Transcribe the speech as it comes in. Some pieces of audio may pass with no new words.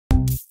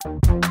Hi.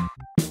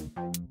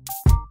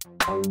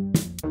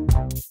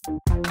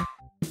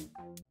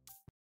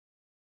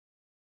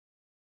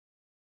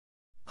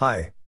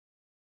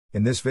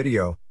 In this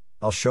video,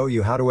 I'll show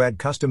you how to add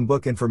custom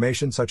book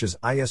information such as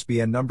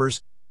ISBN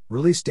numbers,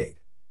 release date,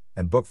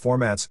 and book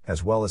formats,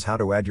 as well as how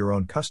to add your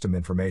own custom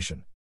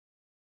information.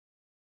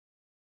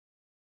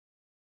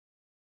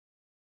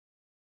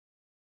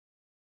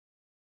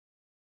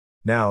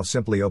 Now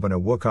simply open a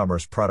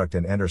WooCommerce product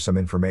and enter some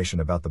information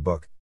about the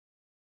book.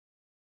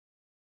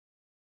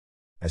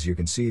 As you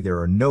can see, there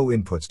are no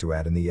inputs to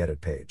add in the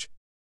edit page.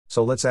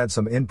 So let's add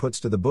some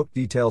inputs to the book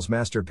details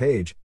master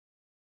page.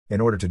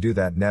 In order to do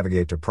that,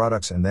 navigate to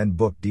Products and then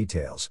Book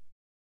Details.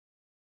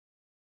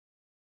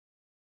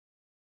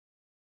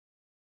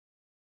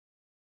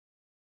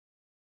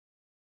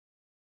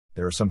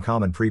 There are some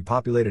common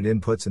pre-populated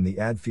inputs in the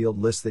Add field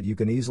list that you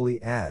can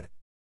easily add.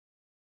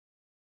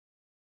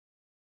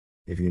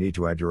 If you need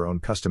to add your own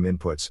custom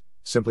inputs,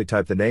 simply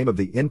type the name of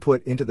the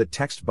input into the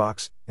text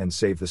box and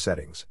save the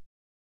settings.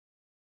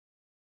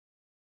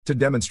 To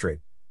demonstrate,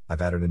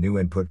 I've added a new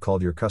input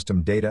called Your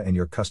Custom Data and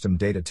Your Custom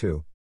Data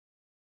 2.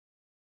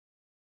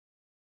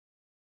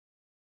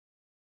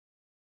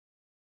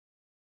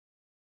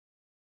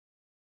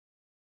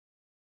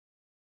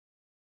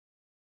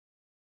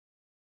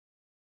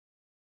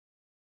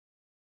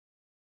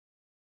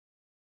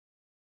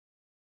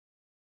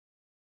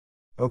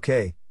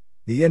 OK,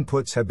 the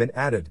inputs have been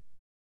added.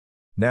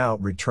 Now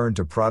return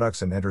to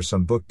Products and enter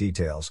some book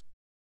details.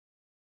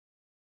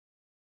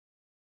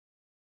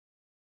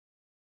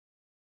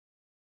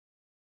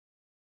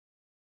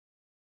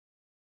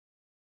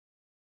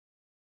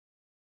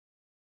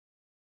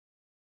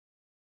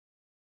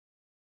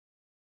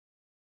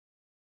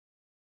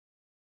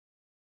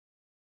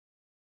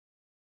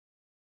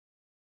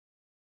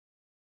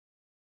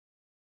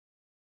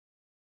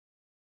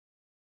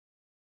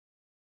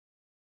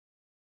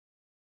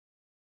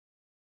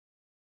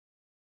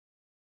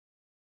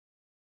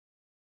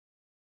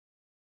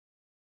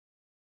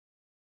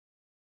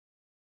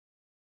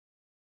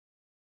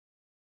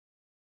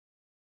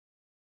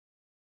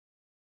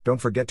 Don't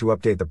forget to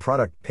update the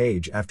product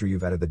page after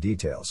you've added the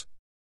details.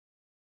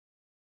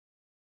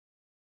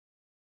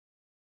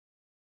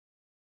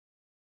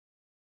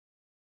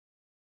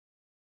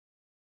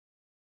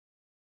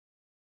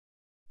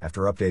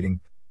 After updating,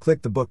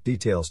 click the Book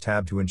Details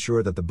tab to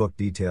ensure that the book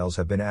details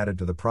have been added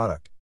to the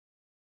product.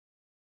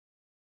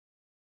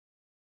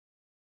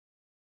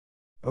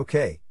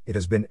 OK, it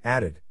has been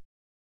added.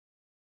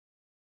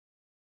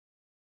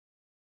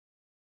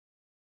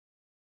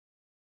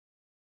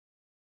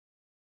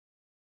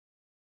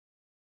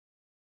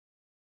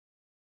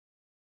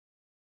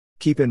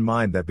 Keep in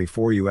mind that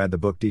before you add the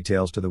book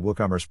details to the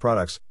WooCommerce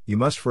products, you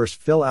must first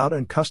fill out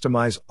and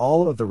customize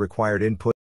all of the required input.